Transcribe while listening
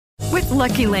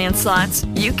Lucky Land Slots,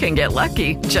 you can get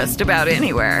lucky just about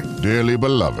anywhere. Dearly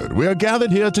beloved, we are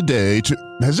gathered here today to...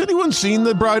 Has anyone seen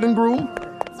the bride and groom?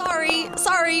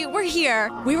 Sorry, we're here.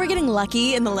 We were getting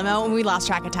lucky in the limo and we lost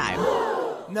track of time.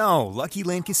 No, Lucky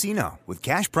Land Casino, with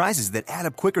cash prizes that add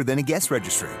up quicker than a guest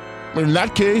registry. In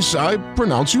that case, I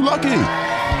pronounce you lucky.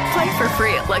 Play for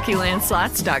free at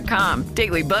LuckyLandSlots.com.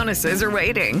 Daily bonuses are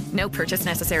waiting. No purchase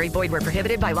necessary. Void where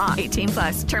prohibited by law.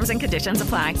 18+. Terms and conditions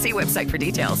apply. See website for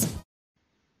details.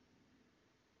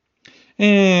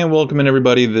 And welcome in,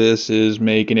 everybody. This is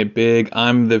Making It Big.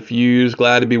 I'm The Fuse.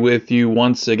 Glad to be with you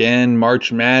once again.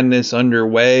 March Madness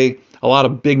underway. A lot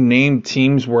of big name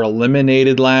teams were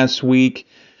eliminated last week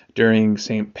during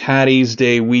St. Paddy's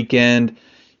Day weekend.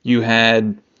 You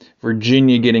had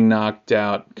Virginia getting knocked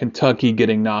out, Kentucky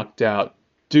getting knocked out,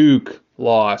 Duke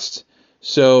lost.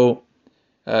 So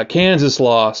Kansas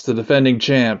lost, the defending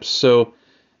champs. So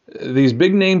these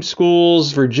big name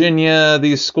schools, Virginia,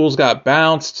 these schools got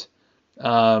bounced.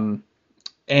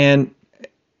 And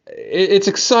it's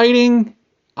exciting.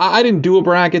 I didn't do a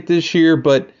bracket this year,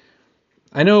 but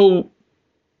I know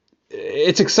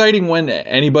it's exciting when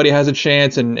anybody has a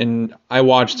chance. And I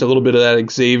watched a little bit of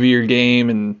that Xavier game,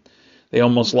 and they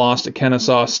almost lost to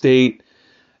Kennesaw State.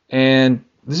 And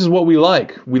this is what we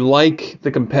like. We like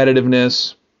the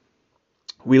competitiveness.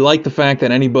 We like the fact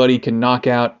that anybody can knock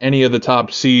out any of the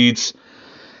top seeds.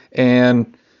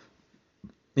 And,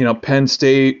 you know, Penn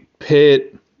State,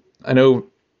 Pitt, I know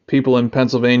people in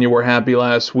Pennsylvania were happy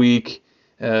last week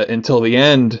until the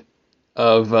end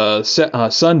of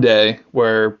Sunday,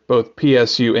 where both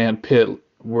PSU and Pitt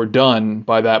were done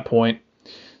by that point.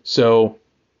 So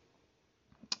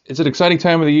it's an exciting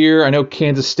time of the year. I know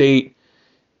Kansas State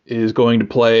is going to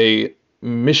play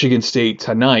Michigan State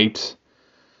tonight.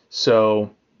 So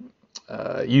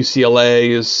UCLA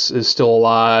is still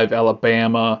alive,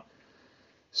 Alabama.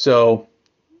 So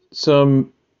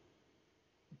some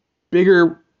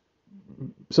better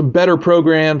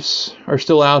programs are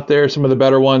still out there, some of the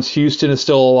better ones. Houston is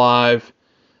still alive.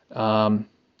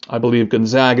 I believe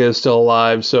Gonzaga is still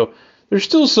alive. So there's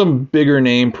still some bigger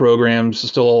name programs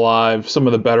still alive, some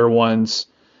of the better ones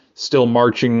still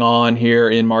marching on here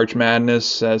in March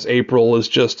Madness, as April is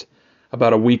just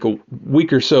about a week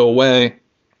or so away.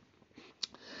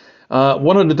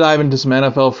 Wanted to dive into some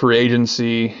NFL free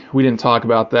agency. We didn't talk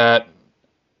about that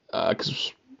because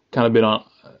it's kind of been on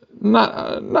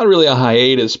not really a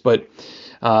hiatus, but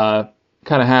kind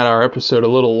of had our episode a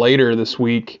little later this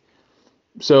week.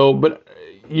 So, but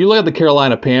you look at the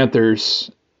Carolina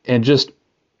Panthers and just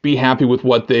be happy with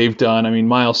what they've done. I mean,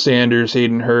 Miles Sanders,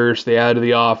 Hayden Hurst, they added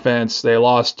the offense. They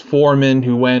lost Foreman,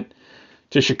 who went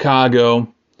to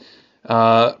Chicago.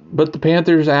 But the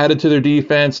Panthers added to their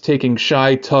defense, taking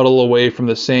Shai Tuttle away from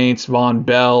the Saints. Von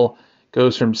Bell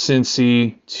goes from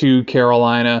Cincy to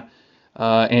Carolina.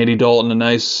 Andy Dalton, a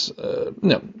nice,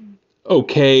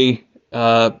 okay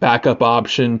backup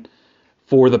option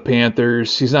for the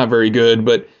Panthers. He's not very good,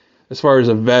 but as far as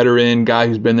a veteran guy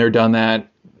who's been there, done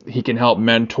that, he can help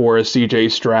mentor a C.J.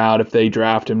 Stroud if they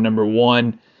draft him number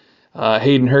 1.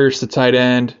 Hayden Hurst, the tight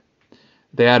end.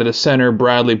 They added a center,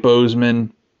 Bradley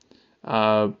Bozeman.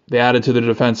 They added to the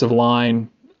defensive line.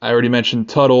 I already mentioned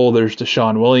Tuttle. There's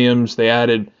Deshaun Williams. They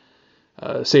added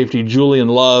safety Julian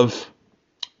Love,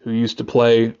 who used to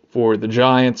play for the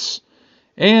Giants.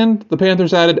 And the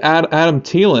Panthers added Adam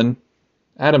Thielen.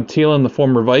 Adam Thielen, the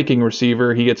former Viking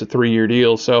receiver, he gets a 3-year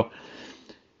deal. So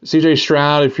C.J.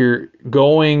 Stroud, if you're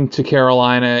going to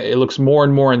Carolina, it looks more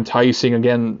and more enticing.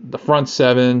 Again, the front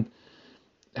seven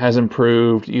has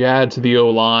improved. You add to the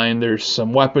O-line. There's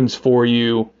some weapons for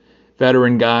you.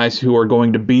 Veteran guys who are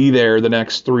going to be there the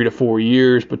next 3 to 4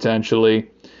 years potentially.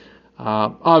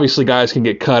 Obviously, guys can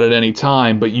get cut at any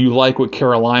time, but you like what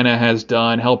Carolina has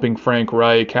done, helping Frank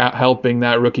Reich, helping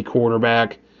that rookie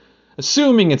quarterback,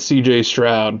 assuming it's C.J.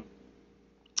 Stroud.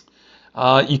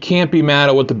 You can't be mad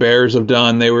at what the Bears have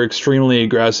done. They were extremely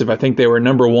aggressive. I think they were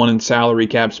number 1 in salary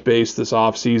cap space this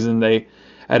offseason. They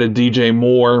added DJ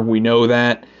Moore. We know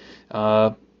that.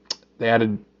 They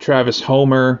added Travis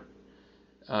Homer,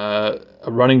 a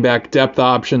running back depth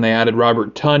option. They added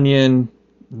Robert Tonyan,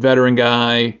 veteran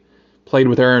guy, played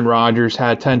with Aaron Rodgers,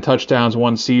 had 10 touchdowns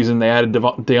one season. They added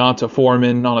Deonta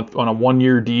Foreman on a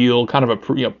 1-year deal, kind of a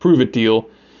prove-it deal.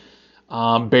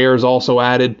 Bears also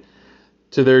added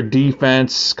to their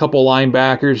defense, couple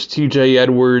linebackers, T.J.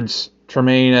 Edwards,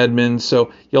 Tremaine Edmonds.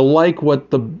 So you'll like what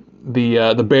the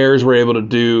Bears were able to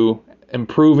do,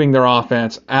 improving their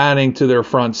offense, adding to their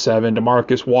front seven.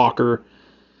 DeMarcus Walker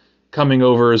coming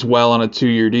over as well on a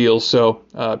 2-year deal. So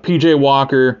P.J.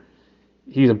 Walker,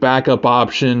 he's a backup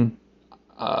option.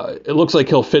 It looks like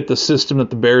he'll fit the system that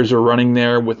the Bears are running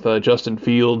there with Justin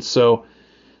Fields. So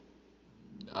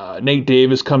Nate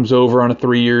Davis comes over on a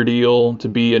 3-year deal to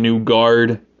be a new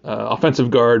guard, offensive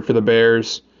guard for the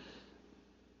Bears.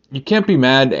 You can't be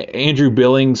mad. Andrew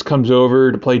Billings comes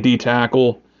over to play D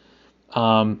tackle.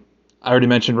 I already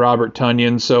mentioned Robert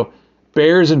Tonyan. So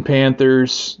Bears and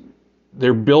Panthers,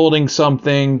 they're building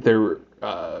something. They're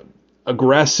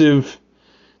aggressive.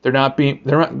 They're not.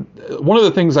 One of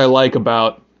the things I like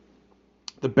about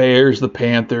the Bears, the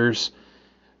Panthers,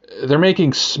 they're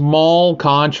making small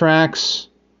contracts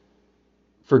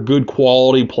for good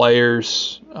quality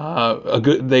players.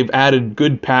 They've added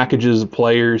good packages of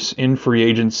players in free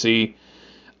agency.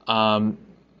 So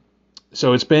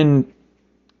it's been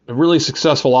a really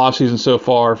successful offseason so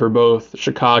far for both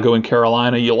Chicago and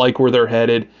Carolina. You like where they're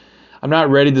headed. I'm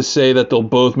not ready to say that they'll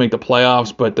both make the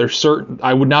playoffs, but they're certain.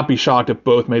 I would not be shocked if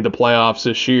both made the playoffs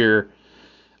this year.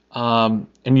 And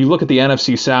you look at the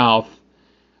NFC South.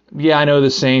 Yeah, I know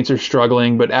the Saints are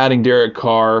struggling, but adding Derek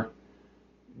Carr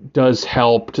does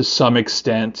help to some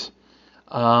extent.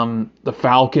 The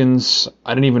Falcons,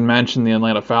 I didn't even mention the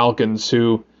Atlanta Falcons,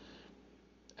 who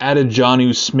added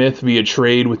Jonnu Smith via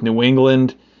trade with New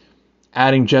England,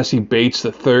 adding Jesse Bates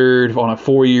III on a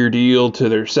 4-year deal to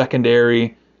their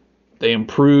secondary. They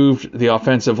improved the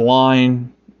offensive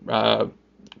line.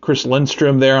 Chris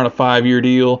Lindstrom there on a 5-year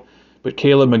deal, but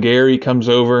Caleb McGarry comes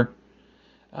over.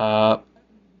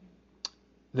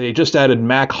 They just added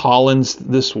Mac Hollins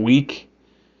this week.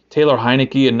 Taylor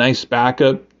Heineke, a nice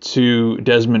backup to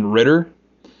Desmond Ridder.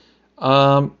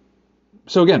 So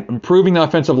again, improving the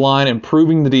offensive line,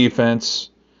 improving the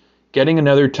defense, getting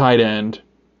another tight end.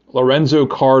 Lorenzo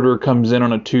Carter comes in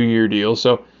on a 2-year deal.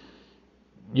 So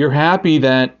you're happy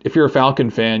that if you're a Falcon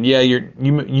fan, yeah,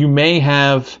 you may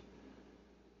have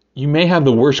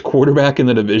the worst quarterback in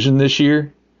the division this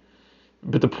year.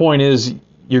 But the point is,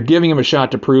 you're giving him a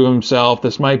shot to prove himself.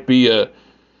 This might be a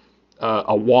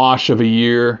wash of a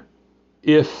year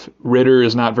if Ridder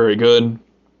is not very good.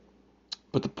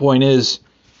 But the point is,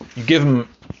 you give him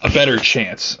a better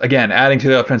chance. Again, adding to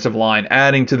the offensive line,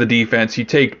 adding to the defense. You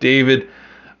take David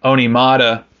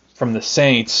Onyemata from the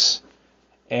Saints,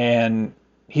 and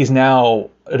he's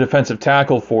now a defensive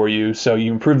tackle for you. So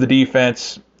you improve the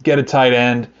defense, get a tight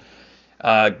end,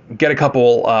 get a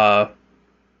couple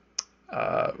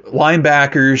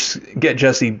linebackers, get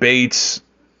Jesse Bates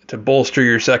to bolster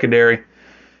your secondary.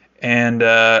 And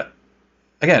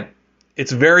again,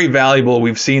 it's very valuable.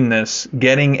 We've seen this,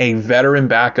 getting a veteran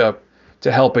backup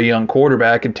to help a young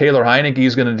quarterback. And Taylor Heineke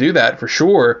is going to do that for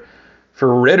sure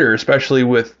for Ridder, especially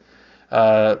with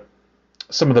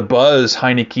some of the buzz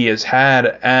Heineke has had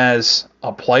as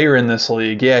a player in this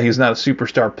league. Yeah, he's not a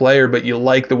superstar player, but you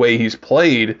like the way he's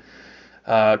played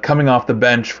coming off the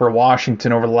bench for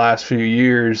Washington over the last few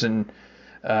years, and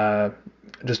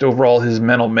just overall his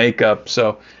mental makeup.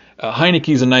 So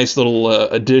Heineke's a nice little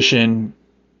addition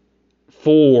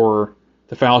for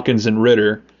the Falcons and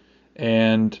Ridder.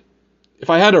 And if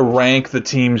I had to rank the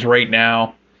teams right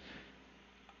now,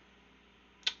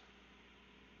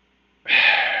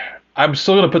 I'm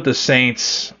still going to put the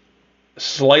Saints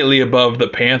slightly above the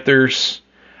Panthers.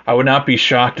 I would not be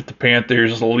shocked if the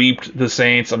Panthers leaped the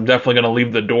Saints. I'm definitely going to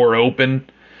leave the door open.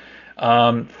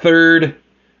 Third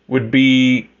would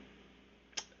be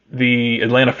the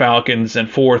Atlanta Falcons, and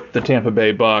fourth, the Tampa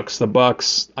Bay Bucks. The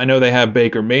Bucks, I know they have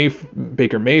Baker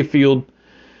Mayfield,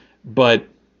 but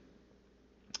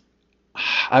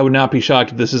I would not be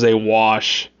shocked if this is a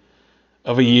wash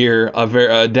of a year,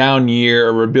 a down year,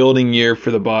 a rebuilding year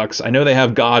for the Bucks. I know they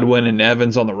have Godwin and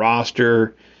Evans on the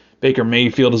roster. Baker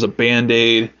Mayfield is a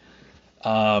Band-Aid.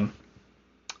 But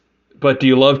do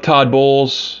you love Todd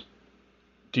Bowles?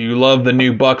 Do you love the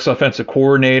new Bucks offensive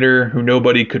coordinator who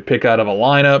nobody could pick out of a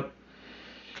lineup?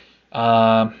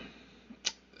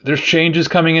 There's changes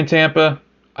coming in Tampa.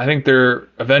 I think they're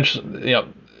eventually,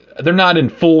 they're not in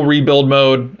full rebuild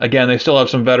mode. Again, they still have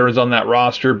some veterans on that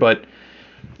roster, but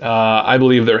I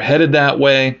believe they're headed that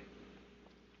way.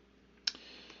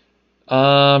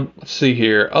 Let's see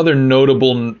here. Other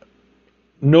notable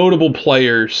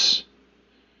players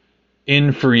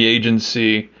in free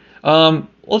agency.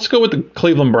 Let's go with the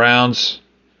Cleveland Browns.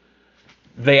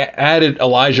 They added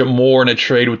Elijah Moore in a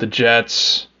trade with the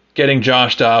Jets, getting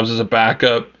Josh Dobbs as a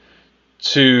backup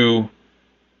to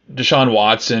Deshaun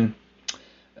Watson.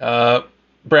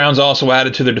 Browns also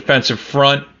added to their defensive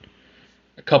front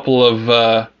a couple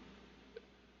of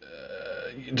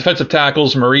defensive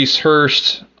tackles, Maurice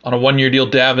Hurst on a 1-year deal,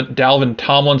 Dalvin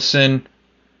Tomlinson,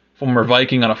 former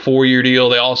Viking, on a 4-year deal.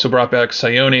 They also brought back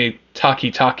Sione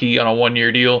Takitaki on a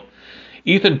 1-year deal.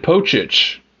 Ethan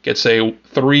Pocic gets a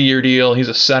 3-year deal. He's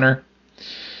a center.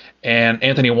 And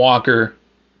Anthony Walker,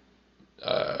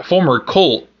 former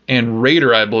Colt and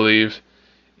Raider, I believe,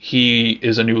 he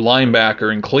is a new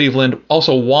linebacker in Cleveland.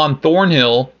 Also, Juan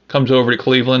Thornhill comes over to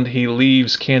Cleveland. He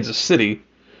leaves Kansas City.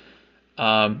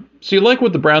 So you like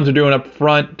what the Browns are doing up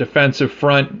front, defensive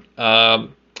front,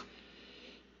 adding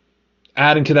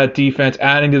to that defense,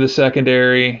 adding to the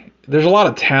secondary. There's a lot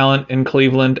of talent in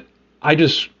Cleveland. I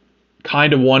just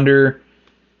kind of wonder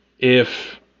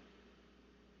if...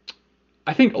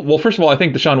 first of all, I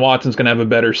think Deshaun Watson's going to have a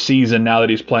better season now that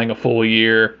he's playing a full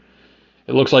year.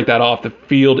 It looks like that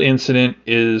off-the-field incident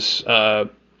is, it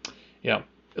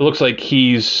looks like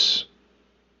he's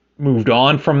moved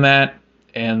on from that,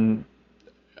 and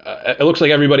it looks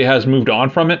like everybody has moved on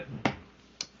from it.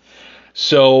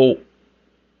 So,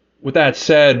 with that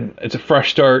said, it's a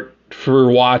fresh start for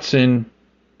Watson,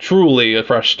 truly a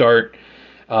fresh start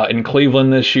in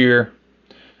Cleveland this year.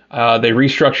 They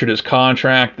restructured his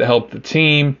contract to help the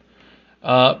team.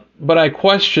 But I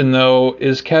question, though,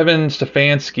 is Kevin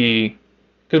Stefanski,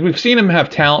 because we've seen him have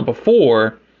talent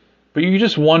before, but you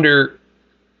just wonder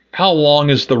how long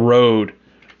is the road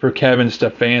for Kevin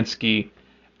Stefanski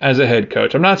as a head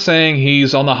coach. I'm not saying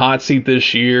he's on the hot seat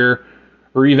this year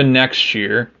or even next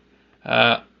year.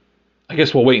 I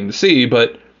guess we'll wait and see,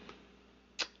 but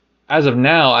as of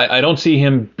now, I don't see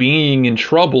him being in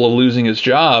trouble of losing his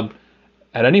job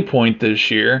at any point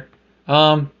this year,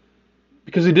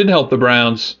 because he did help the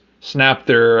Browns snap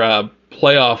their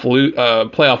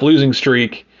playoff losing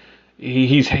streak.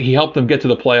 He helped them get to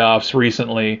the playoffs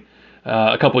recently,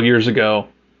 a couple of years ago.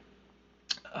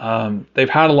 They've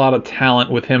had a lot of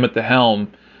talent with him at the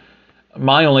helm.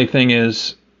 My only thing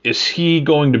is he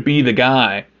going to be the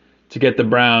guy to get the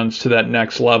Browns to that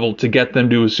next level, to get them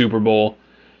to a Super Bowl?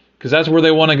 Because that's where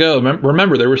they want to go.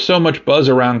 Remember, there was so much buzz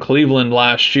around Cleveland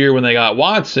last year when they got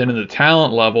Watson and the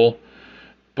talent level,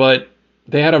 but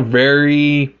they had a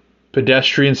very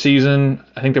pedestrian season.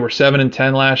 I think they were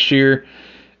 7-10 last year.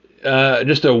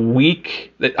 Just a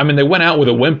week. They went out with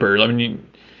a whimper.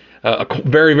 A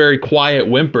very, very quiet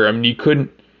whimper. You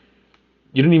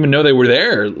didn't even know they were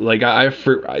there.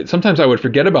 Sometimes I would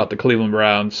forget about the Cleveland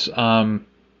Browns. But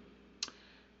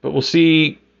we'll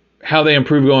see how they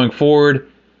improve going forward.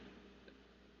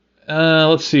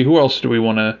 Let's see, who else do we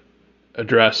want to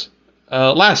address?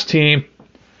 Last team,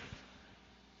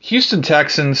 Houston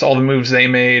Texans, all the moves they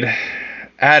made,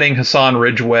 adding Hassan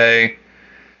Ridgeway,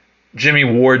 Jimmy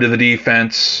Ward to the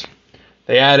defense.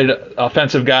 They added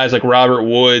offensive guys like Robert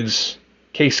Woods,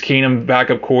 Case Keenum,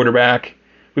 backup quarterback.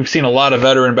 We've seen a lot of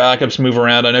veteran backups move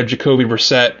around. I know Jacoby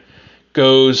Brissett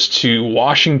goes to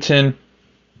Washington.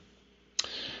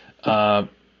 But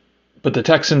the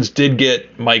Texans did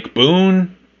get Mike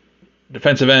Boone,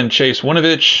 defensive end Chase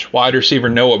Winovich, wide receiver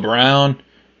Noah Brown,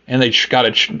 and they got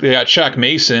Shaq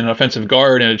Mason, offensive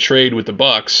guard, in a trade with the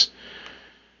Bucks.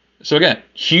 So again,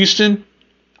 Houston,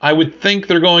 I would think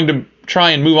they're going to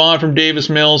try and move on from Davis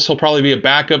Mills. He'll probably be a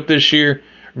backup this year,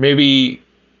 maybe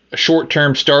a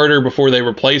short-term starter before they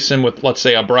replace him with, let's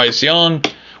say, a Bryce Young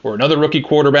or another rookie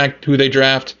quarterback who they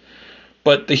draft.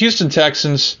 But the Houston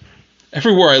Texans,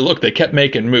 everywhere I look, they kept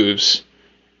making moves,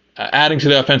 adding to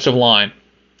the offensive line,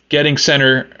 getting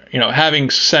center, having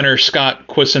center Scott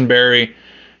Quisenberry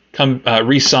come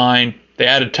re-sign. They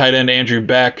added tight end Andrew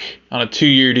Beck on a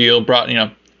 2-year deal.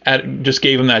 Just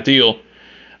gave him that deal.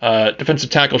 Defensive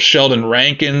tackle Sheldon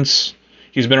Rankins,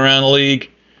 he's been around the league.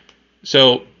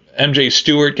 So MJ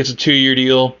Stewart gets a 2-year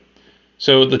deal.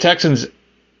 So the Texans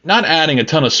not adding a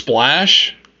ton of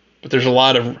splash, but there's a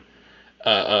lot of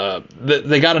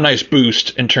they got a nice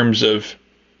boost in terms of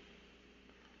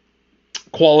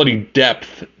quality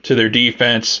depth to their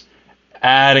defense,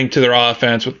 adding to their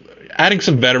offense, adding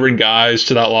some veteran guys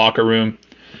to that locker room.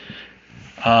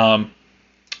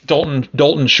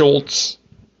 Dalton Schultz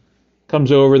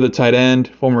comes over, the tight end,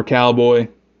 former Cowboy.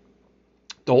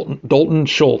 Dalton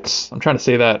Schultz. I'm trying to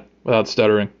say that without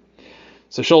stuttering.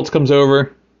 So Schultz comes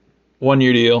over,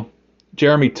 1-year deal.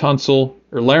 Laramie Tunsil,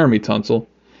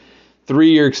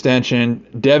 3-year extension.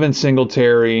 Devin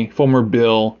Singletary, former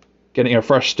Bill, getting a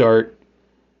fresh start.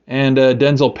 And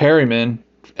Denzel Perryman,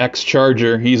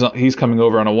 ex-Charger, he's coming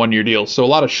over on a 1-year deal. So a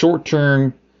lot of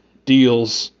short-term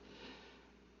deals.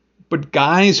 But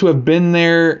guys who have been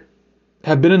there,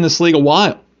 have been in this league a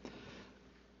while.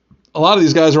 A lot of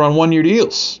these guys are on 1-year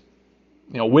deals.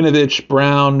 Winovich,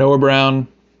 Brown, Noah Brown,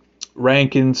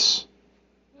 Rankins,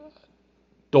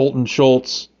 Dalton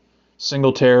Schultz,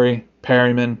 Singletary,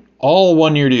 Perryman, all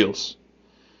 1-year deals.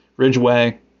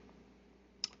 Ridgeway.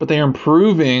 But they are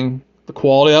improving the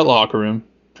quality of that locker room,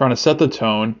 trying to set the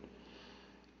tone.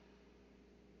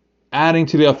 adding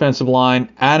to the offensive line,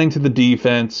 adding to the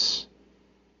defense,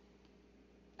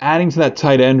 adding to that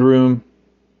tight end room.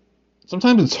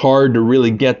 Sometimes it's hard to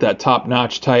really get that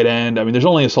top-notch tight end. I mean, there's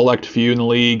only a select few in the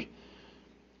league.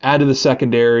 Add to the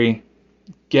secondary,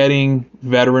 getting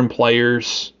veteran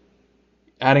players,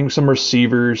 adding some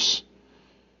receivers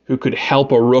who could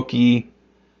help a rookie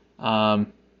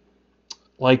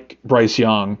like Bryce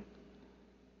Young.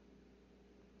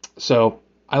 So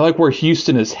I like where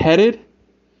Houston is headed.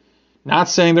 Not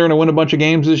saying they're going to win a bunch of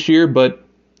games this year, but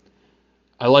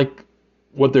I like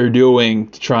what they're doing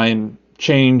to try and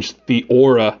change the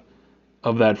aura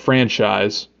of that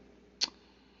franchise.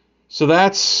 So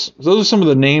those are some of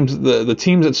the names, the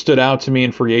teams that stood out to me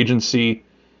in free agency.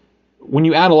 When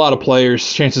you add a lot of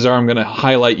players, chances are I'm going to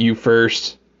highlight you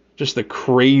first. Just the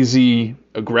crazy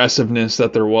aggressiveness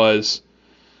that there was.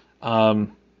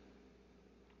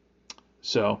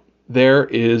 So there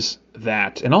is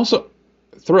that. And also,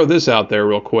 throw this out there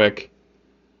real quick.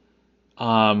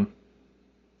 You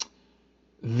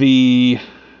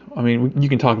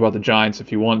can talk about the Giants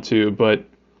if you want to, but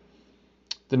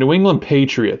the New England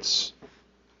Patriots,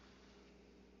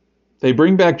 they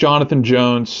bring back Jonathan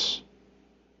Jones,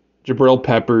 Jabril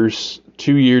Peppers,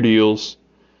 2-year deals.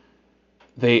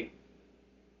 They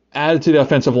added to the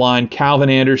offensive line Calvin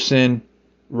Anderson,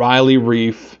 Riley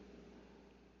Reif,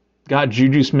 got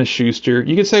Juju Smith-Schuster.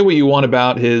 You can say what you want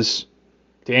about his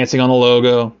dancing on the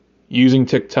logo, using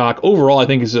TikTok. Overall, I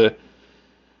think he's a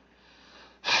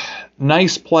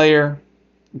nice player,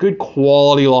 good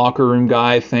quality locker room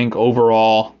guy, I think,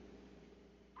 overall.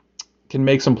 Can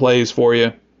make some plays for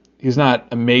you. He's not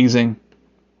amazing,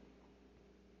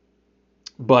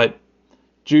 but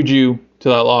Juju to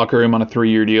that locker room on a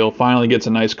 3-year deal, finally gets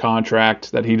a nice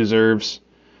contract that he deserves.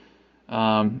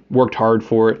 Worked hard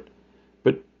for it.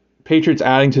 But Patriots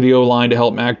adding to the O-line to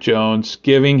help Mac Jones,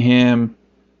 giving him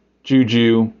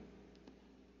Juju,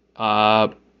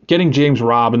 getting James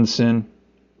Robinson,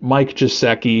 Mike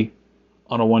Gesicki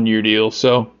on a 1-year deal.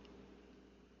 So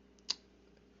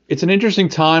it's an interesting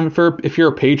time if you're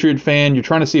a Patriot fan. You're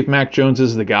trying to see if Mac Jones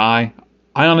is the guy.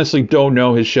 I honestly don't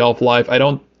know his shelf life.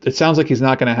 It sounds like he's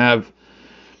not going to have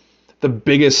the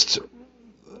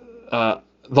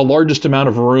largest amount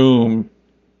of room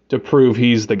to prove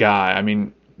he's the guy. I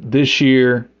mean, this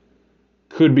year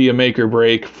could be a make or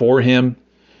break for him.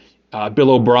 Bill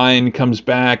O'Brien comes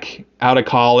back out of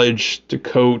college to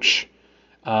coach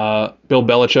Bill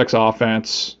Belichick's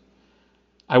offense.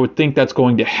 I would think that's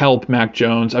going to help Mac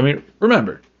Jones. I mean,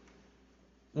 remember,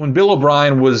 when Bill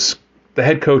O'Brien was the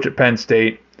head coach at Penn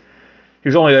State, he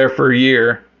was only there for a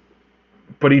year,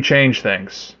 but he changed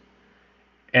things.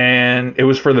 And it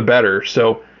was for the better.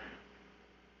 So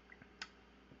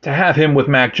to have him with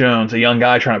Mac Jones, a young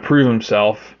guy trying to prove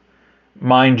himself,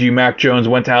 mind you, Mac Jones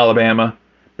went to Alabama.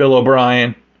 Bill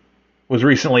O'Brien was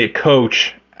recently a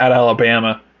coach at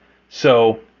Alabama.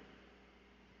 So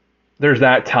there's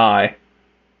that tie.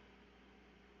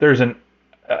 There's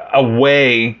a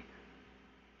way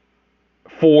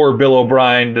for Bill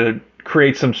O'Brien to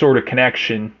create some sort of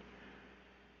connection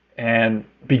and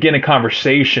begin a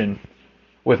conversation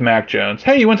with Mac Jones.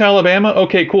 Hey, you went to Alabama?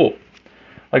 Okay, cool.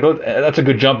 That's a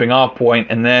good jumping off point.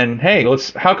 And then, hey,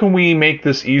 how can we make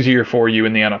this easier for you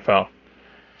in the NFL?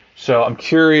 So I'm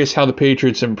curious how the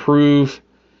Patriots improve.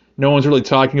 No one's really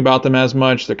talking about them as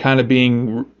much. They're kind of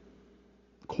being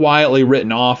quietly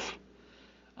written off.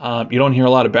 You don't hear a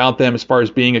lot about them as far as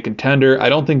being a contender. I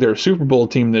don't think they're a Super Bowl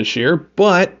team this year,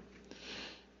 but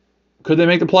could they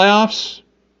make the playoffs?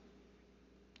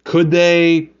 Could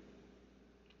they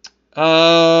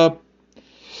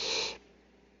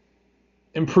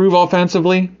improve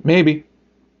offensively? Maybe.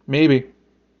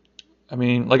 I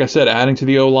mean, like I said, adding to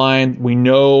the O-line, we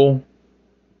know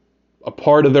a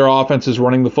part of their offense is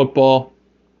running the football.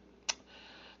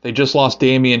 They just lost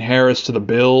Damian Harris to the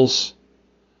Bills.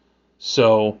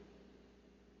 So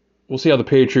we'll see how the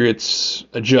Patriots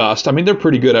adjust. I mean, they're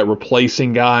pretty good at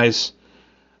replacing guys.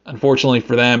 Unfortunately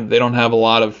for them, they don't have a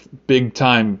lot of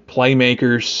big-time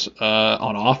playmakers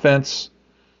on offense.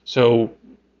 So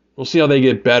we'll see how they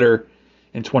get better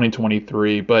in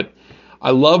 2023. But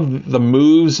I love the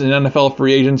moves in NFL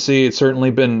free agency. It's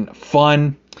certainly been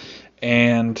fun.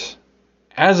 And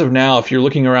as of now, if you're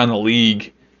looking around the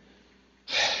league,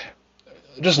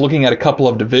 just looking at a couple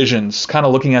of divisions, kind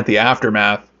of looking at the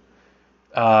aftermath,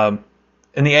 in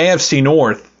the AFC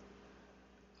North,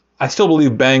 I still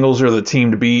believe Bengals are the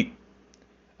team to beat.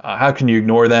 How can you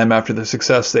ignore them after the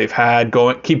success they've had?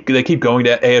 They keep going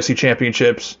to AFC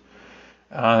championships.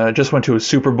 Just went to a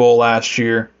Super Bowl last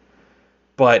year.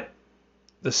 But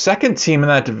the second team in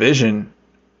that division,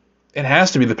 it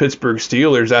has to be the Pittsburgh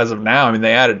Steelers as of now. I mean,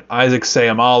 they added Isaac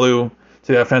Seumalo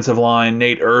to the offensive line,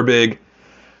 Nate Erbig.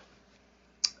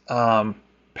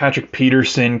 Patrick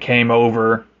Peterson came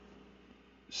over.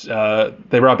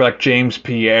 They brought back James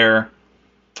Pierre.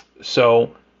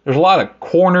 So there's a lot of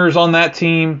corners on that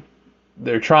team.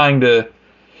 They're trying to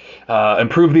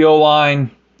improve the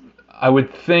O-line. I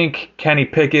would think Kenny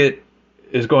Pickett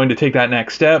is going to take that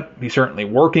next step. He's certainly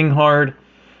working hard.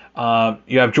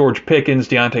 You have George Pickens,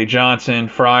 Deontay Johnson,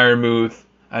 Freiermuth.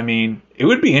 I mean, it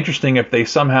would be interesting if they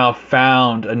somehow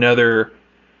found another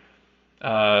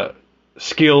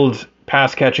skilled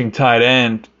pass-catching tight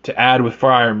end to add with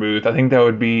Freiermuth. I think that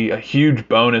would be a huge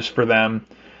bonus for them.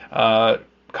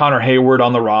 Connor Hayward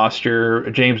on the roster,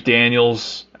 James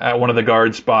Daniels at one of the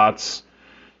guard spots.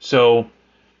 So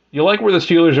you like where the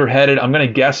Steelers are headed. I'm going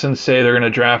to guess and say they're going to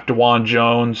draft DeJuan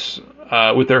Jones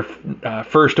with their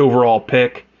first overall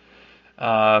pick.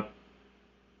 Tackle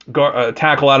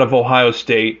out of Ohio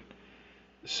State.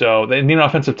 So they need an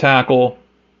offensive tackle.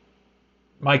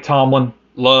 Mike Tomlin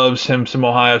loves him some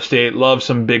Ohio State, loves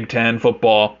some Big Ten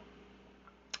football.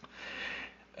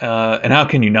 And how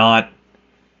can you not?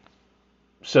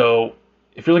 So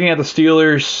if you're looking at the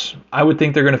Steelers, I would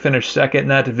think they're going to finish second in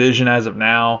that division as of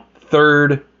now.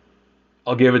 Third,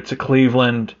 I'll give it to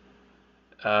Cleveland.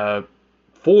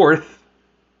 Fourth,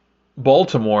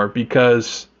 Baltimore,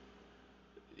 because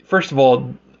first of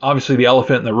all, obviously the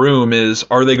elephant in the room is,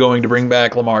 are they going to bring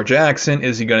back Lamar Jackson?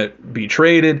 Is he going to be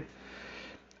traded?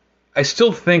 I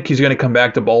still think he's going to come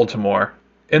back to Baltimore.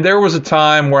 And there was a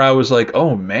time where I was like,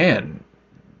 oh man,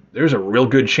 there's a real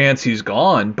good chance he's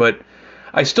gone. But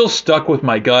I still stuck with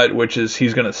my gut, which is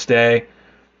he's going to stay.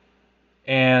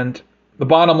 And the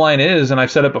bottom line is, and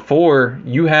I've said it before,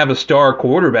 you have a star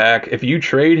quarterback. If you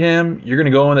trade him, you're going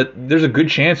to go in the, there's a good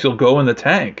chance you'll go in the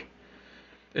tank.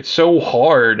 It's so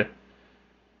hard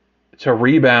to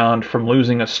rebound from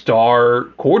losing a star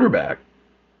quarterback.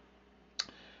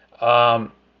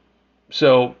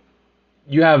 So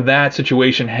you have that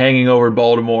situation hanging over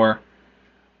Baltimore.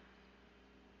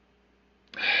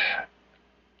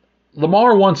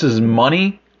 Lamar wants his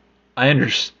money. I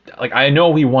understand. Like, I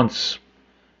know he wants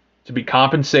to be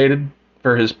compensated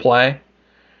for his play,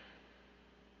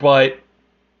 but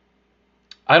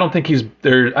I don't think he's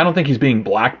there. I don't think he's being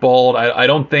blackballed. I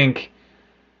don't think.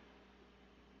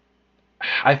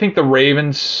 I think the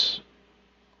Ravens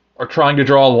are trying to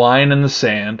draw a line in the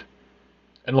sand,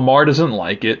 and Lamar doesn't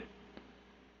like it.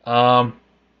 I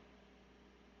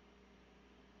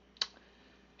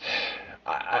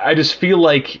just feel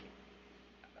like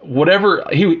whatever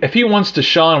if he wants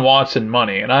Deshaun Watson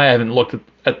money, and I haven't looked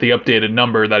at the updated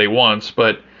number that he wants,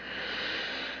 but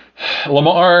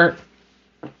Lamar,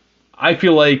 I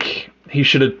feel like he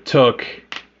should have took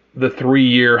the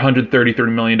 3-year,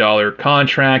 $133 million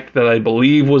contract that I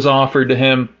believe was offered to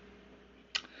him.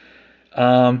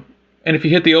 And if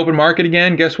you hit the open market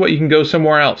again, guess what? You can go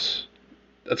somewhere else.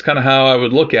 That's kind of how I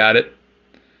would look at it.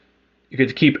 You get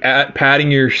to keep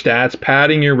padding your stats,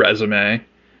 padding your resume.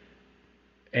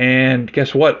 And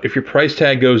guess what? If your price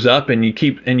tag goes up and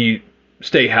you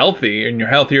stay healthy and you're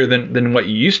healthier than what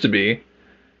you used to be,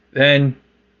 then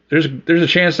there's a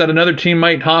chance that another team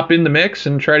might hop in the mix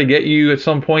and try to get you at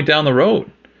some point down the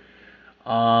road.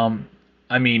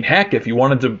 I mean, heck, if you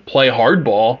wanted to play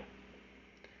hardball,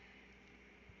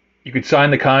 you could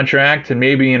sign the contract and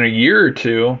maybe in a year or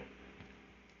two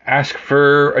ask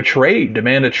for a trade,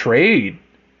 demand a trade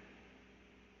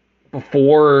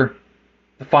before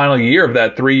the final year of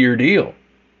that 3-year deal.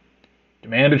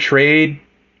 Demand a trade,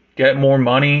 get more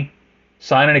money,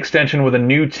 sign an extension with a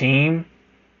new team.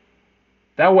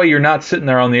 That way you're not sitting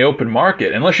there on the open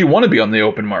market, unless you want to be on the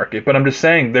open market. But I'm just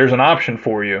saying there's an option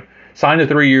for you. Sign a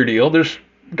 3-year deal. There's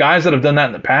guys that have done that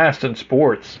in the past in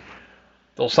sports.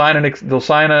 They'll sign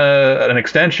an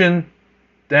extension,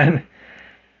 then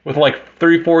with like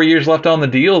 3-4 years left on the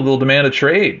deal, they'll demand a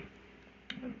trade.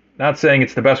 Not saying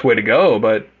it's the best way to go,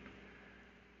 but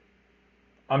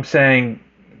I'm saying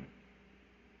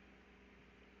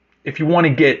if you want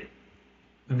to get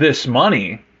this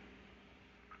money,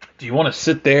 do you want to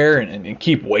sit there and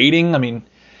keep waiting? I mean,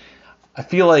 I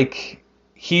feel like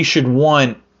he should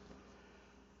want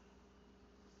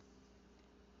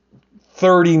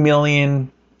 $30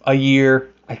 million a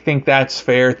year. I think that's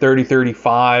fair, 30,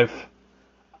 35.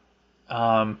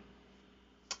 I'm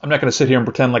not going to sit here and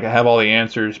pretend like I have all the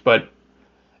answers,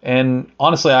 and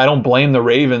honestly, I don't blame the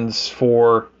Ravens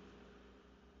for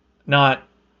not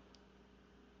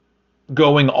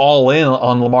going all in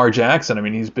on Lamar Jackson. I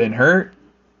mean, he's been hurt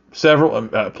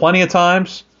plenty of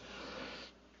times.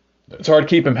 It's hard to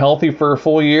keep him healthy for a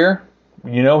full year.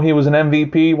 You know, he was an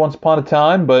MVP once upon a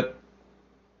time, but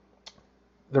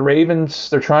the Ravens,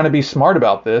 they're trying to be smart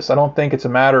about this. I don't think it's a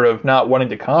matter of not wanting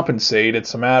to compensate.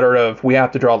 It's a matter of we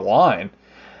have to draw the line.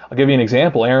 I'll give you an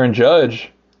example. Aaron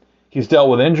Judge, he's dealt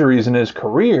with injuries in his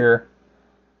career,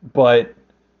 but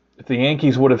if the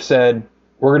Yankees would have said,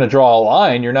 we're going to draw a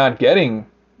line, you're not getting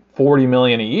 $40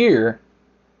 million a year,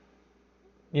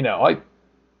 I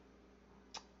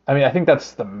think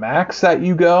that's the max that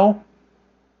you go.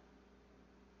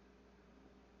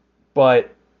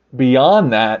 But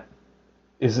beyond that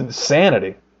is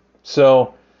insanity.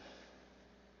 So,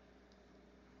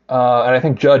 and I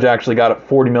think Judge actually got it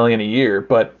 $40 million a year.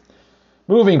 But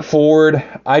moving forward,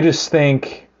 I just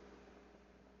think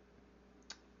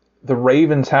the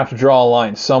Ravens have to draw a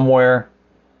line somewhere.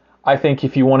 I think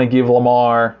if you want to give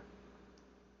Lamar,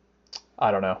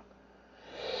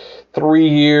 3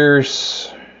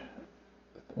 years.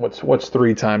 What's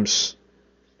 3 times?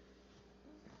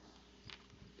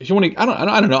 If you want to,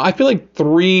 I don't know. I feel like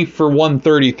 3 for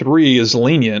 133 is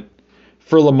lenient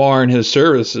for Lamar and his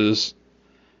services.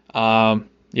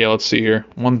 Let's see here.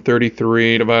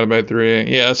 133 divided by 3.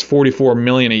 Yeah, that's $44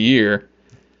 million a year.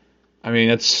 I mean,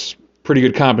 that's pretty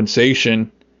good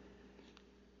compensation.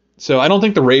 So I don't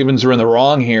think the Ravens are in the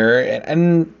wrong here.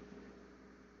 And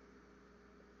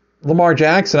Lamar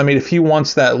Jackson, I mean, if he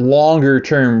wants that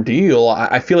longer-term deal,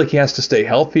 I feel like he has to stay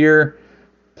healthier,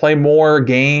 play more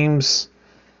games.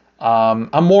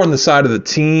 I'm more on the side of the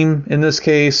team in this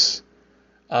case.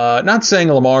 Not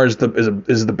saying Lamar is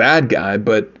the bad guy,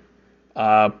 but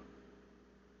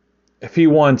if he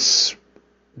wants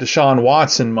Deshaun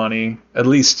Watson money, at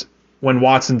least when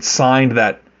Watson signed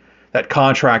that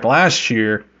contract last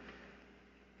year,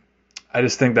 I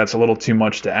just think that's a little too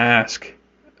much to ask.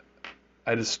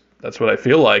 That's what I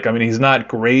feel like. I mean, he's not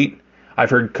great. I've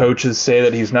heard coaches say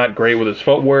that he's not great with his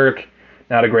footwork,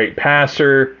 not a great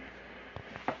passer.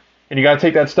 And you got to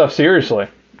take that stuff seriously.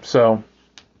 So,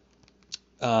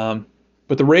 but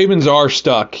the Ravens are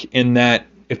stuck in that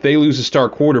if they lose a star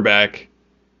quarterback,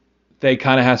 they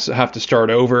kind of have to start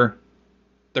over.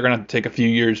 They're going to have to take a few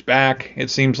years back,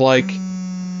 it seems like.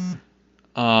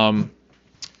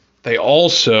 They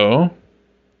also...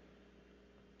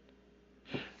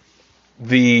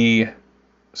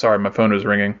 Sorry, my phone was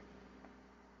ringing.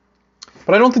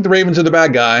 But I don't think the Ravens are the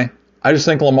bad guy. I just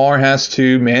think Lamar has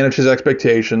to manage his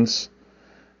expectations.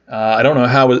 I don't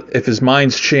know if his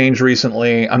mind's changed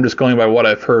recently. I'm just going by what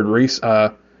I've heard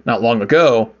not long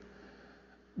ago.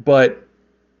 But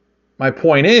my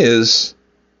point is,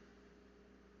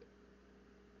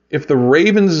 if the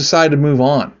Ravens decide to move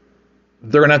on,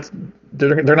 they're gonna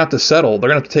have to settle. They're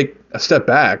gonna have to take a step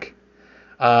back.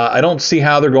 I don't see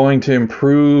how they're going to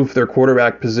improve their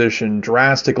quarterback position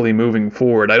drastically moving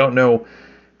forward. I don't know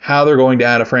how they're going to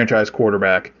add a franchise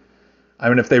quarterback. I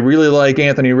mean, if they really like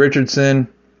Anthony Richardson,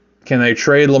 can they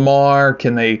trade Lamar?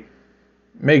 Can they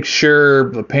make sure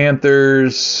the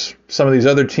Panthers, some of these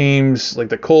other teams like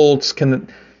the Colts, can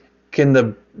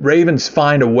the Ravens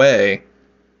find a way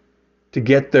to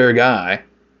get their guy?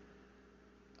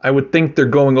 I would think they're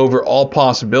going over all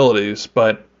possibilities,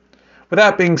 but with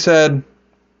that being said,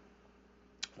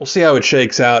 we'll see how it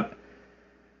shakes out.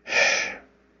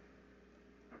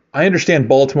 I understand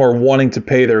Baltimore wanting to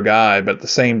pay their guy, but at the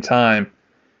same time,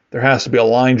 there has to be a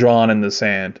line drawn in the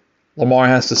sand. Lamar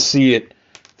has to see it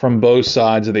from both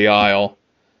sides of the aisle.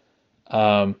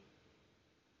 The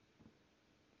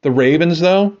Ravens,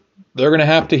 though, they're going to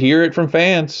have to hear it from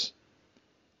fans.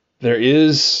 There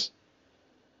is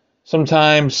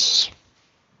sometimes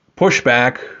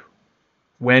pushback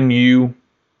when you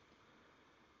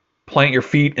plant your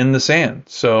feet in the sand.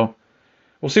 So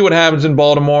we'll see what happens in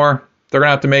Baltimore. They're going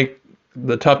to have to make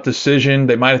the tough decision.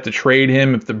 They might have to trade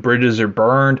him if the bridges are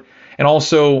burned. And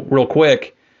also, real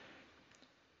quick,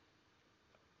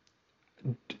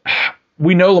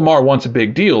 we know Lamar wants a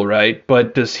big deal, right?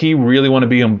 But does he really want to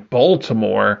be in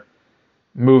Baltimore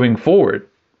moving forward?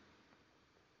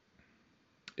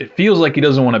 It feels like he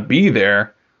doesn't want to be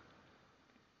there.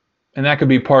 And that could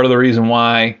be part of the reason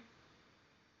why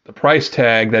the price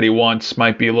tag that he wants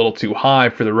might be a little too high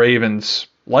for the Ravens'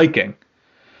 liking.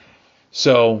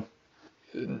 So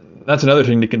that's another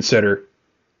thing to consider.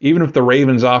 Even if the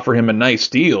Ravens offer him a nice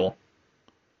deal,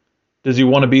 does he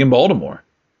want to be in Baltimore?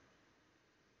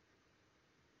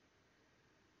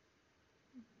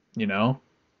 You know?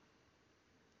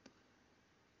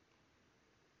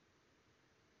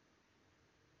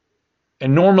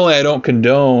 And normally I don't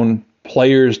condone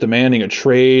players demanding a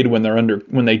trade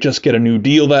when they just get a new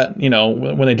deal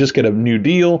when they just get a new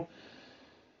deal.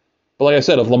 But like I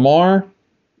said, if Lamar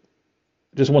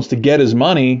just wants to get his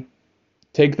money,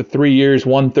 take the 3 years,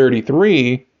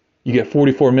 133, you get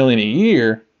 $44 million a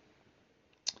year.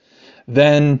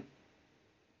 then,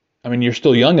 I mean, you're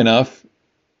still young enough.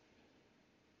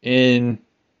 In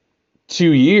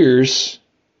 2 years,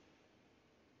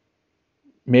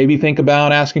 maybe think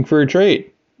about asking for a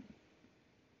trade.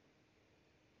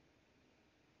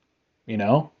 You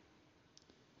know?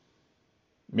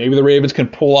 Maybe the Ravens can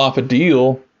pull off a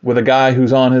deal with a guy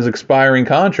who's on his expiring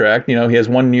contract. You know, he has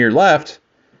 1 year left.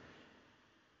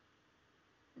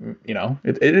 You know,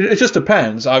 it just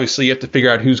depends. Obviously, you have to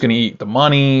figure out who's going to eat the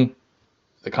money.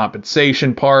 The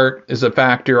compensation part is a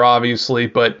factor, obviously.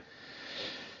 But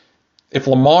if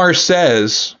Lamar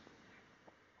says,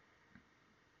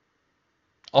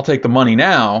 I'll take the money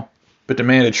now, but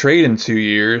demand a trade in 2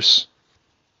 years,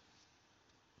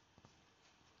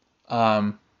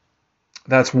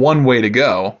 that's one way to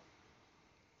go.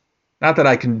 Not that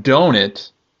I condone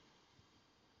it,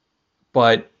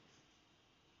 but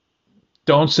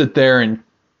don't sit there and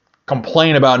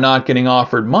complain about not getting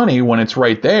offered money when it's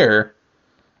right there.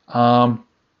 And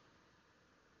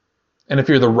if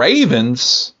you're the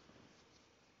Ravens,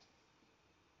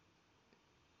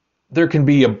 there can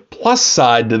be a plus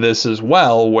side to this as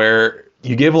well, where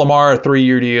you give Lamar a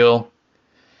 3-year deal,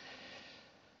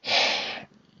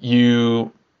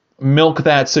 you milk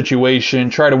that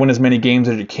situation, try to win as many games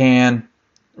as you can,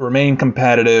 remain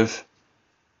competitive,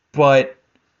 but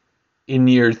in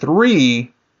year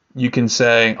 3, you can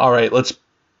say, all right,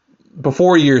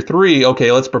 before year 3,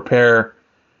 okay, let's prepare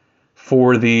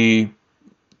for the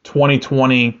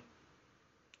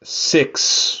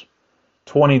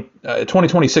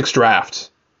 2026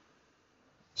 draft.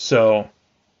 So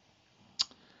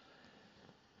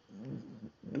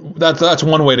that's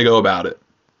one way to go about it.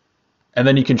 And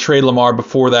then you can trade Lamar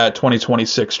before that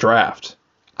 2026 draft.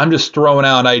 I'm just throwing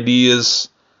out ideas.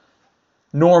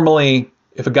 Normally,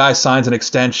 if a guy signs an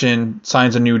extension,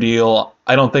 signs a new deal,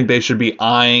 I don't think they should be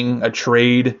eyeing a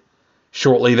trade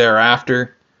shortly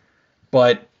thereafter.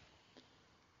 But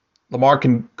Lamar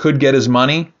could get his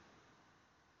money,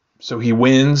 so he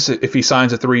wins if he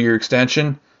signs a 3-year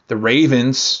extension. The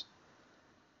Ravens,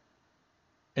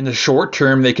 in the short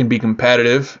term, they can be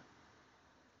competitive.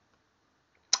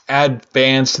 Add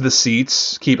fans to the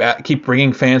seats. Keep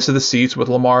bringing fans to the seats with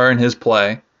Lamar and his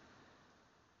play.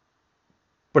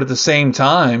 But at the same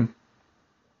time,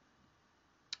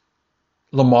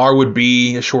 Lamar would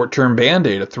be a short-term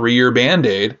Band-Aid, a 3-year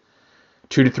Band-Aid,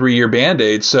 2 to 3 year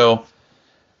Band-Aid. So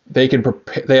they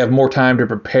have more time to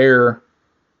prepare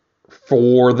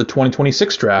for the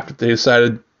 2026 draft. If they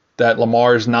decided that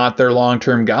Lamar is not their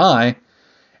long-term guy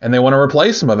and they want to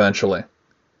replace him eventually.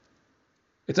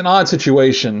 It's an odd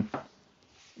situation.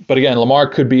 But again, Lamar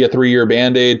could be a 3-year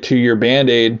Band-Aid, 2-year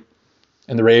Band-Aid,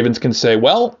 and the Ravens can say,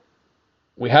 well,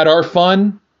 we had our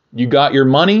fun. You got your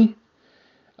money.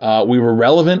 We were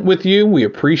relevant with you. We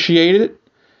appreciate it.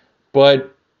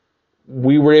 But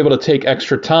we were able to take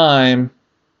extra time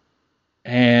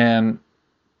and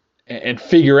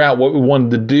figure out what we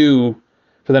wanted to do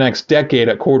for the next decade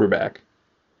at quarterback.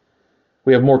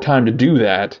 We have more time to do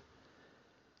that.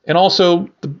 And also,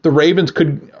 the Ravens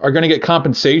are going to get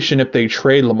compensation if they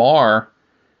trade Lamar.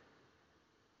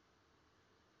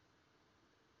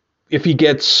 If he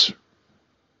gets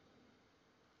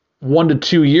 1 to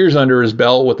 2 years under his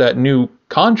belt with that new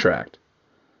contract.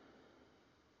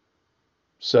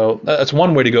 So that's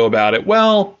one way to go about it.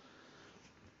 Well,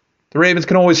 the Ravens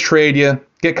can always trade you,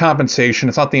 get compensation.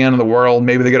 It's not the end of the world.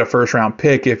 Maybe they get a first-round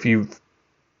pick if you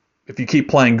keep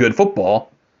playing good football.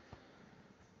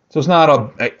 So it's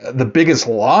not the biggest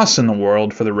loss in the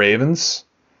world for the Ravens.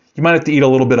 You might have to eat a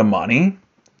little bit of money,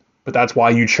 but that's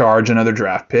why you charge another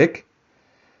draft pick.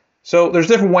 So there's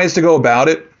different ways to go about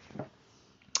it,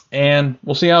 and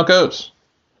we'll see how it goes.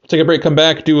 We'll take a break, come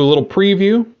back, do a little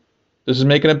preview. This is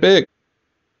Making It Big.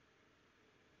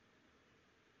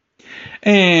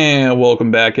 And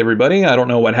welcome back, everybody. I don't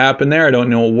know what happened there. I don't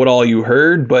know what all you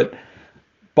heard, but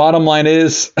bottom line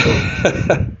is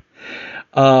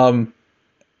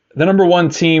the number one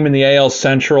team in the AL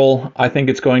Central, I think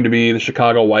it's going to be the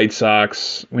Chicago White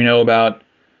Sox. We know about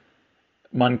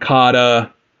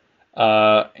Moncada,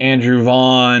 Andrew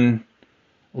Vaughn,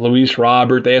 Luis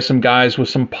Robert. They have some guys with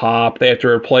some pop. They have to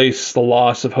replace the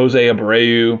loss of Jose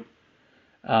Abreu.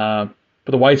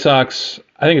 But the White Sox,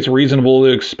 I think it's reasonable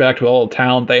to expect with all the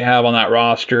talent they have on that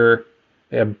roster.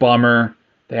 They have Bummer.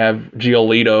 They have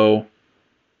Giolito,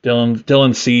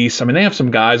 Dylan Cease. I mean, they have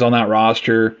some guys on that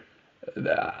roster.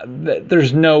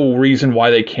 There's no reason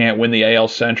why they can't win the AL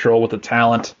Central with the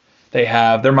talent they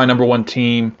have. They're my number one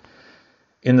team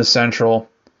in the Central,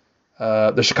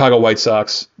 the Chicago White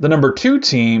Sox. The number two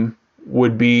team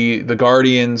would be the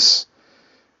Guardians.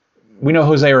 we know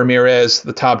Jose Ramirez,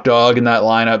 the top dog in that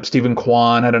lineup. Stephen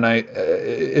Kwan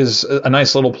is a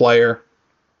nice little player.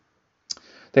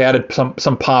 They added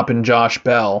some pop in Josh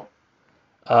Bell.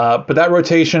 But that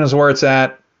rotation is where it's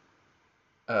at.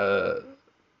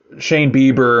 Shane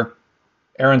Bieber,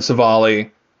 Aaron Savali.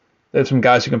 They have some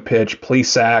guys who can pitch.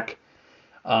 Plesac.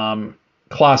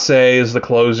 Clase is the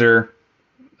closer.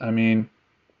 I mean,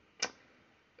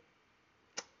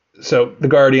 so the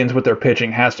Guardians with their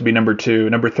pitching has to be number 2.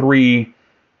 Number 3,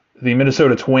 the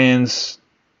Minnesota Twins.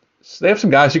 So they have some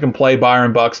guys who can play.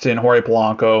 Byron Buxton, Jorge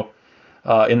Polanco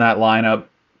in that lineup.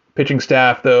 Pitching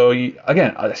staff, though,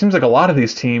 again, it seems like a lot of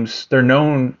these teams, they're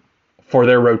known for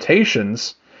their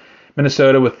rotations.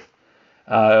 Minnesota with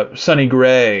Sonny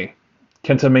Gray,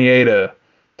 Kenta Maeda,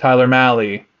 Tyler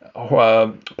Mahle,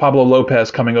 Pablo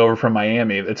Lopez coming over from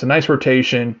Miami. It's a nice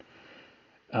rotation.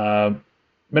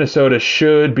 Minnesota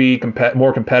should be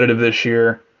more competitive this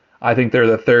year. I think they're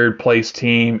the third place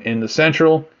team in the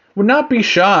Central. Would not be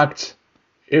shocked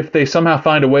if they somehow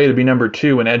find a way to be number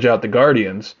 2 and edge out the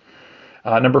Guardians.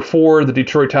 Number 4, the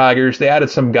Detroit Tigers. They added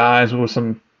some guys with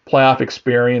some playoff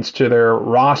experience to their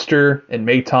roster in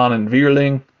Maton and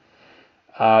Vierling.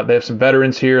 They have some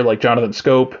veterans here like Jonathan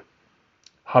Scope,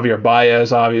 Javier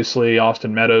Baez, obviously,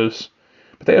 Austin Meadows.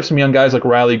 But they have some young guys like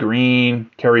Riley Green,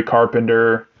 Kerry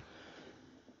Carpenter,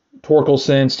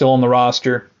 Torkelson still on the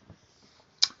roster.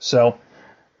 So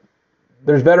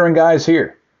there's veteran guys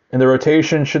here. And the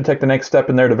rotation should take the next step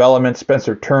in their development.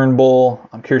 Spencer Turnbull,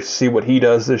 I'm curious to see what he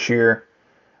does this year.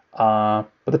 But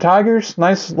the Tigers,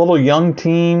 nice little young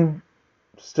team,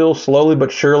 still slowly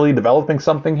but surely developing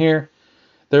something here.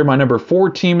 They're my number 4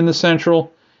 team in the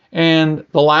Central. And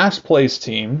the last place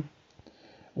team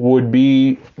would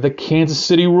be the Kansas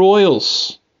City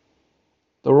Royals.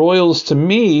 The Royals, to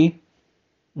me,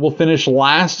 will finish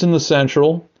last in the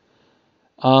Central.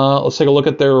 Let's take a look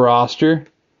at their roster.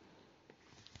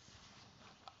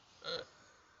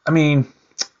 I mean,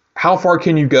 how far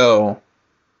can you go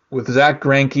with Zach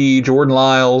Greinke, Jordan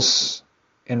Lyles,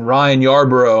 and Ryan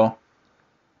Yarbrough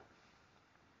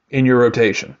in your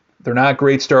rotation? They're not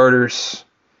great starters.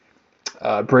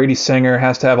 Brady Singer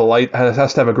has to have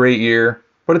a great year,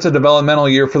 but it's a developmental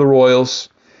year for the Royals.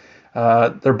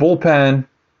 Their bullpen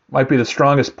might be the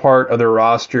strongest part of their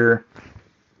roster.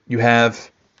 You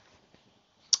have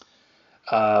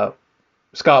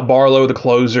Scott Barlow, the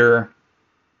closer,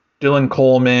 Dylan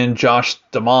Coleman, Josh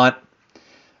DeMont.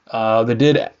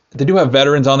 They do have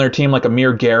veterans on their team like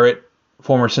Amir Garrett,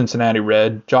 former Cincinnati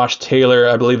Red. Josh Taylor,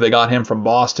 I believe they got him from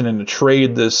Boston in a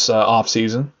trade this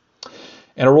offseason.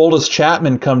 And Aroldis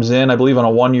Chapman comes in, I believe, on a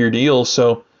 1-year deal.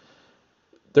 So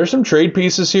there's some trade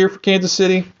pieces here for Kansas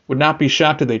City. Would not be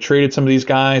shocked if they traded some of these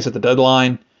guys at the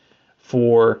deadline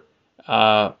for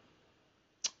some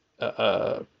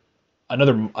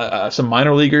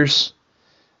minor leaguers.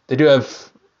 They do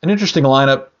have an interesting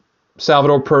lineup.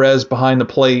 Salvador Perez behind the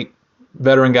plate,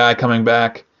 veteran guy coming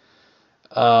back.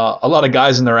 A lot of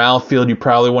guys in their outfield you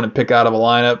probably wouldn't pick out of a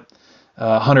lineup.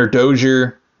 Hunter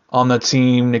Dozier on the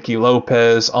team, Nicky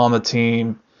Lopez on the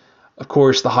team. Of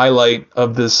course, the highlight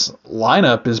of this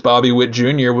lineup is Bobby Witt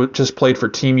Jr., who just played for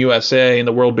Team USA in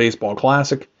the World Baseball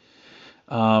Classic.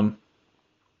 So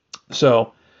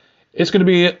it's going to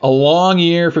be a long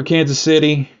year for Kansas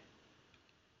City.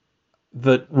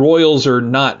 The Royals are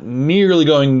not nearly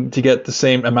going to get the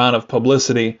same amount of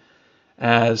publicity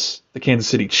as the Kansas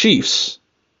City Chiefs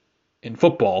in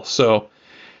football. So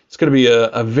it's going to be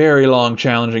a very long,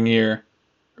 challenging year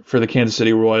for the Kansas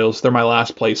City Royals. They're my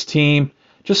last place team.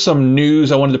 Just some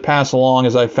news I wanted to pass along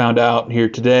as I found out here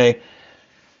today.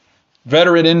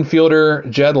 Veteran infielder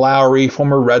Jed Lowry,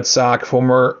 former Red Sox,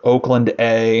 former Oakland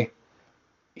A.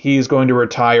 He's going to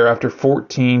retire after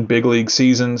 14 big league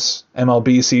seasons,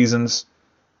 MLB seasons.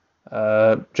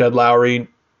 Jed Lowry,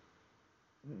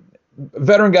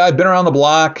 veteran guy, been around the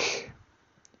block,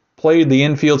 played the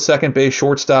infield, second base,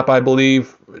 shortstop, I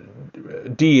believe.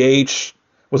 DH,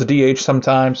 was a DH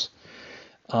sometimes.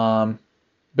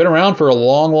 Been around for a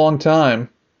long, long time.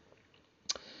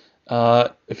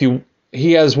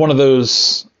 He has one of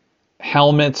those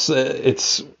helmets.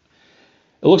 It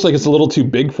looks like it's a little too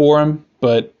big for him,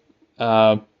 but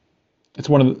it's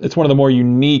one of the more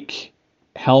unique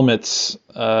helmets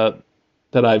that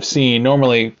I've seen.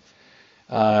 Normally,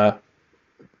 if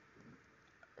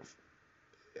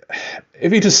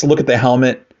you just look at the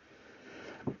helmet,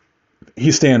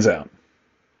 he stands out.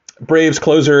 Braves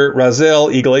closer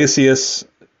Raisel Iglesias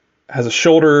has a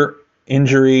shoulder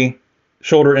injury,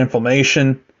 shoulder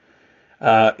inflammation.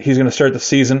 He's going to start the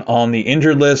season on the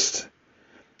injured list.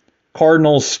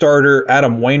 Cardinals starter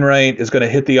Adam Wainwright is going to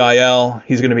hit the IL.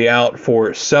 He's going to be out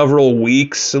for several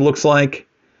weeks, it looks like.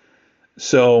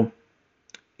 So,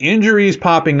 injuries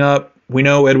popping up. We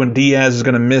know Edwin Diaz is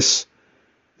going to miss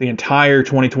the entire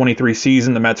 2023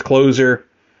 season, the Mets closer.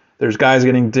 There's guys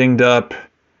getting dinged up.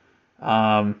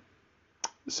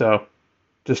 So,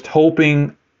 just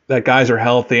hoping that guys are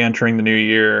healthy entering the new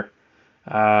year.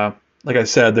 Like I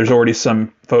said, there's already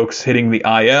some folks hitting the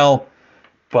IL,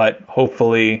 but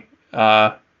hopefully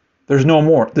there's no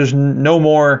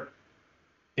more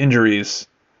injuries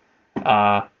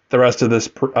the rest of this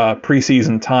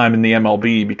preseason time in the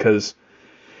MLB, because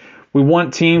we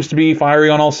want teams to be fiery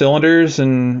on all cylinders,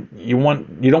 and you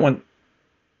don't want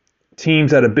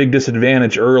teams at a big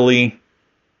disadvantage early.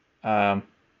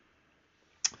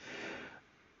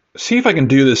 See if I can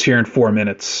do this here in 4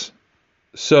 minutes.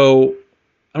 So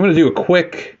I'm going to do a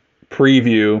quick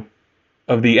preview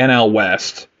of the NL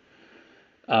West,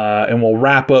 and we'll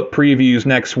wrap up previews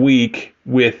next week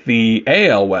with the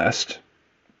AL West.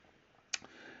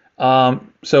 So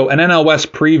an NL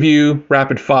West preview,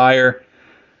 rapid fire.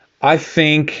 I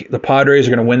think the Padres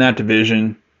are going to win that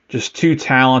division. Just too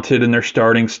talented in their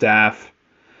starting staff.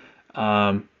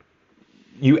 They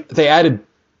added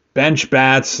bench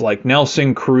bats like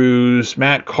Nelson Cruz,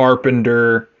 Matt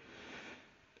Carpenter.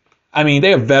 I mean, they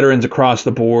have veterans across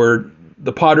the board.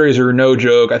 The Padres are no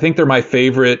joke. I think they're my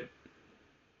favorite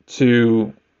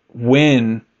to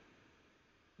win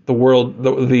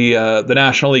the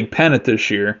National League pennant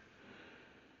this year.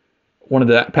 Wanted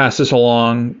to pass this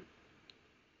along.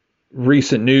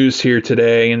 Recent news here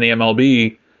today in the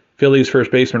MLB. Phillies first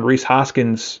baseman Rhys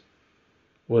Hoskins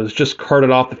was just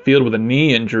carted off the field with a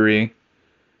knee injury.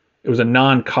 It was a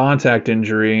non-contact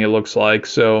injury, it looks like.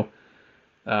 So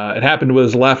it happened with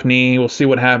his left knee. We'll see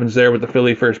what happens there with the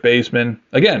Philly first baseman.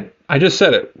 Again, I just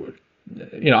said it.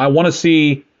 I want to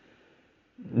see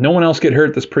no one else get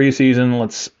hurt this preseason.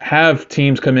 Let's have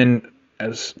teams come in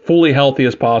as fully healthy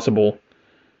as possible.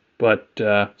 But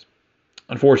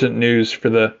unfortunate news for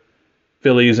the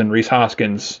Phillies and Rhys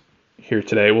Hoskins here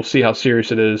today. We'll see how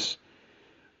serious it is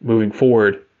moving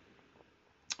forward.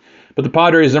 But the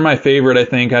Padres, they're my favorite, I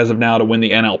think, as of now to win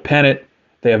the NL pennant.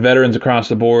 They have veterans across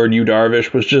the board. Yu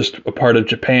Darvish was just a part of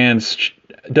Japan's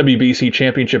WBC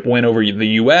championship win over the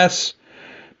U.S.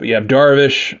 But you have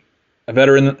Darvish, a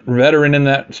veteran in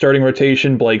that starting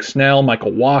rotation, Blake Snell,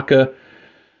 Michael Wacha,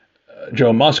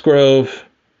 Joe Musgrove.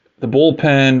 The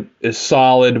bullpen is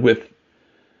solid with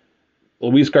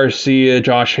Luis Garcia,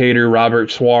 Josh Hader,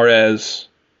 Robert Suarez.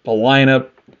 The lineup,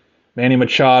 Manny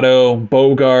Machado,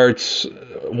 Bogarts,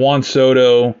 Juan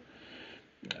Soto,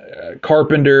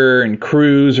 Carpenter, and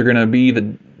Cruz are going to be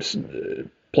the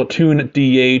platoon at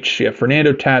DH. You have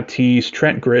Fernando Tatis,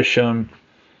 Trent Grisham,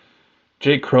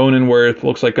 Jake Cronenworth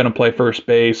looks like going to play first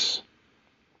base.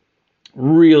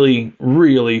 Really,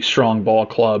 really strong ball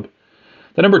club.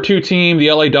 The number 2 team,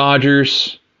 the LA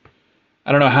Dodgers.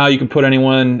 I don't know how you can put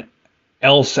anyone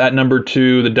else at number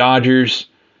 2. The Dodgers,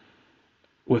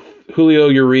 with Julio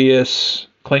Urias,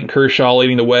 Clayton Kershaw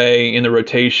leading the way in the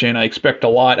rotation. I expect a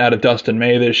lot out of Dustin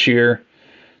May this year.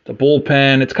 The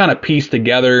bullpen, it's kind of pieced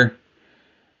together.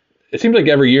 It seems like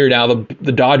every year now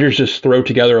the Dodgers just throw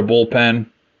together a bullpen.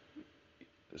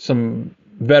 Some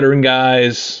veteran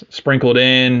guys sprinkled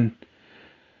in.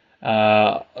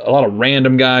 A lot of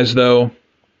random guys, though.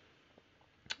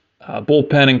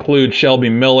 Bullpen includes Shelby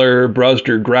Miller,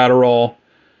 Brusder Gratterall,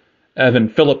 Evan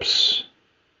Phillips,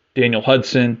 Daniel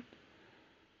Hudson.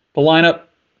 The lineup,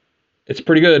 it's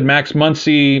pretty good. Max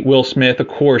Muncy, Will Smith, of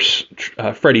course,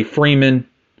 Freddie Freeman,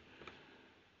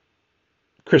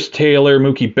 Chris Taylor,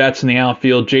 Mookie Betts in the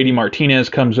outfield. JD Martinez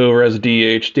comes over as a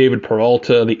DH. David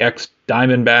Peralta, the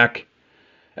ex-Diamondback,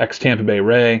 ex-Tampa Bay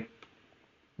Ray.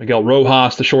 Miguel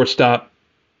Rojas, the shortstop,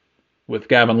 with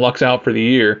Gavin Lux out for the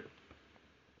year.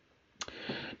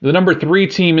 The number 3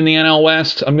 team in the NL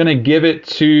West, I'm going to give it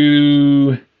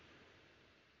to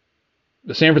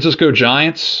the San Francisco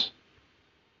Giants.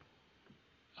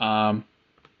 Were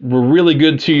really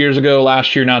good 2 years ago.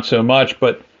 Last year, not so much,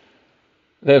 but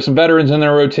they have some veterans in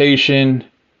their rotation.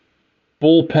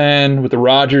 Bullpen with the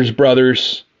Rogers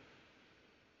brothers.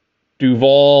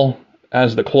 Duvall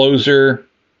as the closer.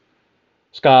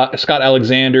 Scott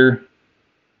Alexander,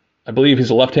 I believe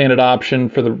he's a left-handed option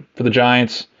for the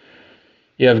Giants.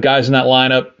 You have guys in that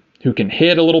lineup who can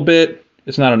hit a little bit.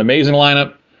 It's not an amazing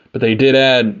lineup, but they did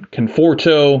add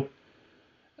Conforto.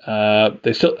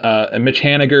 They still and Mitch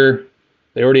Haniger.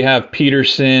 They already have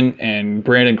Peterson and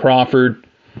Brandon Crawford.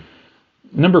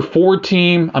 Number 4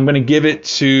 team, I'm going to give it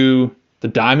to the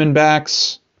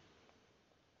Diamondbacks.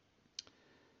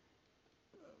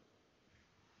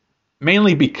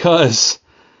 mainly because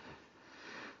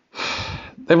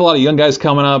they have a lot of young guys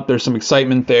coming up. There's some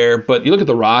excitement there. But you look at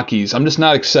the Rockies, I'm just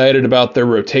not excited about their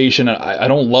rotation. I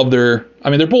don't love their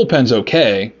bullpen's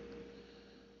okay.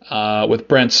 With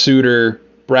Brent Suter,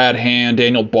 Brad Hand,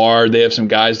 Daniel Bard. They have some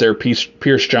guys there,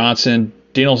 Pierce Johnson,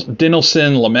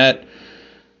 Dinelson, Lamet.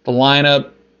 The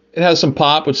lineup, it has some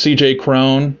pop with C.J.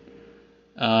 Cron.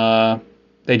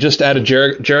 They just added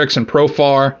Jerickson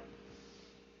Profar.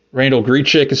 Randall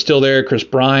Grichuk is still there. Chris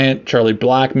Bryant, Charlie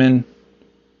Blackmon.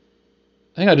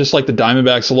 I think I just like the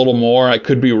Diamondbacks a little more. I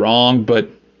could be wrong, but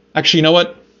actually, you know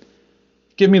what?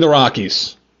 Give me the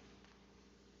Rockies.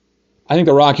 I think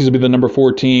the Rockies will be the number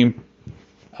 4 team.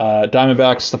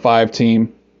 Diamondbacks, the 5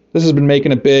 team. This has been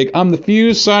Making It Big. I'm the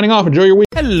Fuse, signing off. Enjoy your week.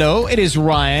 Hello, it is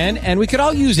Ryan, and we could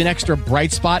all use an extra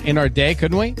bright spot in our day,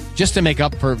 couldn't we? Just to make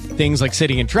up for things like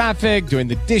sitting in traffic, doing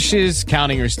the dishes,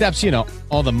 counting your steps,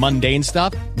 all the mundane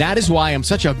stuff. That is why I'm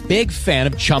such a big fan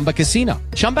of Chumba Casino.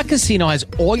 Chumba Casino has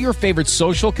all your favorite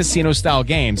social casino-style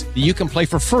games that you can play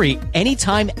for free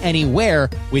anytime, anywhere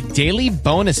with daily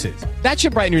bonuses. That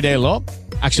should brighten your day a little.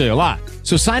 Actually, a lot.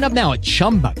 So sign up now at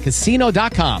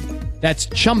ChumbaCasino.com. That's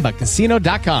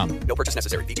ChumbaCasino.com. No purchase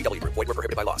necessary. VGW Group. Void where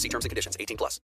prohibited by law. See terms and conditions. 18+.